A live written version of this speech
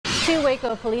Two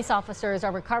Waco police officers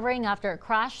are recovering after a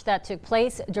crash that took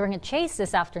place during a chase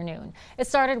this afternoon. It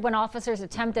started when officers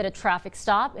attempted a traffic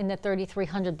stop in the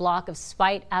 3300 block of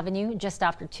Spite Avenue just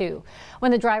after 2.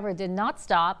 When the driver did not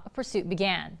stop, a pursuit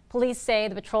began. Police say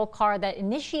the patrol car that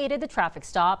initiated the traffic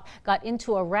stop got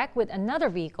into a wreck with another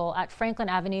vehicle at Franklin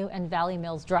Avenue and Valley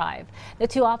Mills Drive. The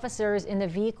two officers in the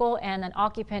vehicle and an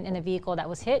occupant in the vehicle that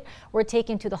was hit were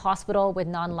taken to the hospital with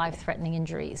non-life-threatening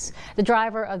injuries. The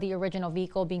driver of the original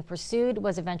vehicle being pursued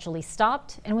was eventually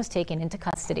stopped and was taken into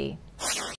custody.